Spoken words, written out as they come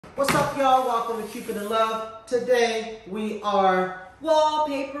What's up, y'all? Welcome to Cupid and Love. Today we are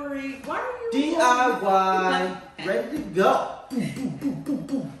wallpapery. Why are you DIY ready to go. Boom, boom, boom, boom,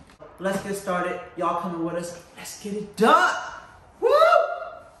 boom. Let's get started. Y'all coming with us. Let's get it done. Woo!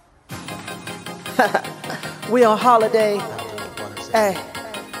 We on holiday. Hey,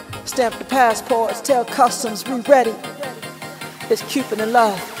 stamp the passports, tell customs we ready. It's Cupid and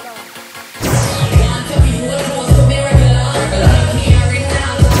Love.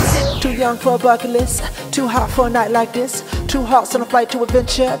 Too young for a bucket list, too hot for a night like this. Two hearts on a flight to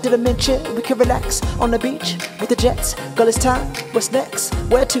adventure, did a mention we can relax on the beach with the jets. Girl, it's time, what's next?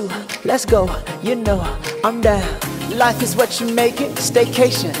 Where to? Let's go, you know I'm down. Life is what you make it,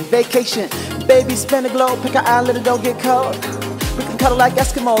 staycation, vacation. Baby, spin the globe, pick an island and don't get cold. We can cuddle like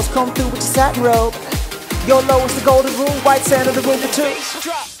Eskimos, come through with your satin robe. Your Lowe is the golden rule, white sand of the river too.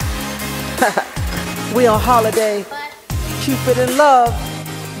 We on holiday, Cupid and Love.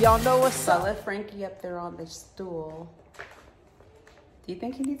 Y'all know what's up. I left Frankie up there on the stool. Do you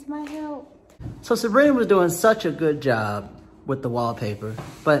think he needs my help? So Sabrina was doing such a good job with the wallpaper,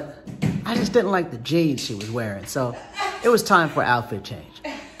 but I just didn't like the jeans she was wearing, so it was time for an outfit change.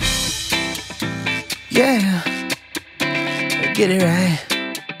 Yeah, get it right.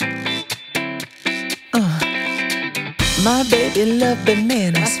 My baby love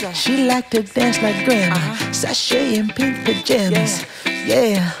bananas. Right. She like to dance like grandma. Sachet in pink pajamas.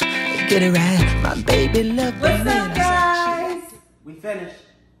 Yeah, get it right. My baby love bananas. What's up, guys? We finished.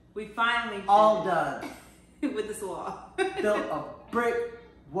 We finally All done. with this wall. Built a brick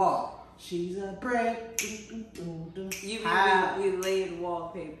wall. She's a brick. You laid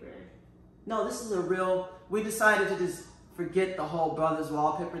wallpaper. No, this is a real, we decided to just forget the whole brothers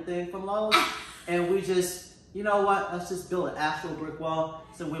wallpaper thing from Lowe. And we just, you know what, let's just build an actual brick wall.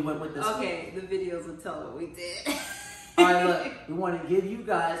 So we went with this Okay, the videos will tell what we did. All right, look, we want to give you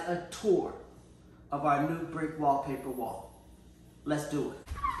guys a tour of our new brick wallpaper wall. Let's do it.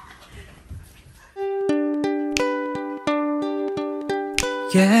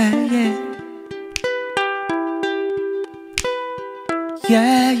 Yeah, yeah.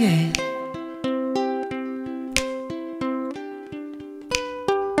 Yeah, yeah.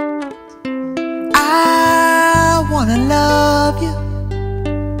 I wanna love you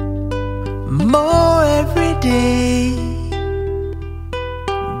more every day.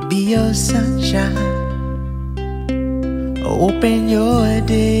 Be your sunshine, open your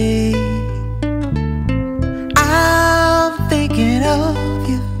day. I'm thinking of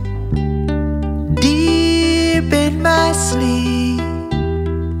you deep in my sleep.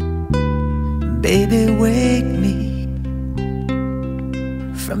 Baby, wake me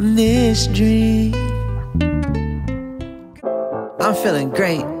from this dream. I'm feeling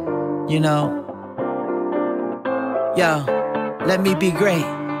great, you know. Yo, let me be great.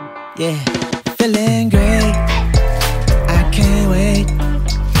 Yeah, feeling great. I can't wait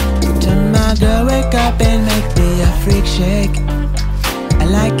till my girl wake up and make me a freak shake. I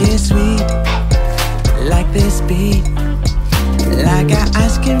like it sweet, like this beat, like an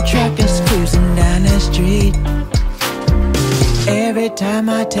ice cream truck is cruising down the street. Every time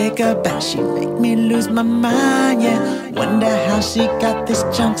I take a bath, she make me lose my mind, yeah. Wonder how she got this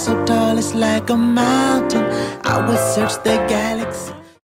junk so tall, it's like a mountain. I would search the galaxy.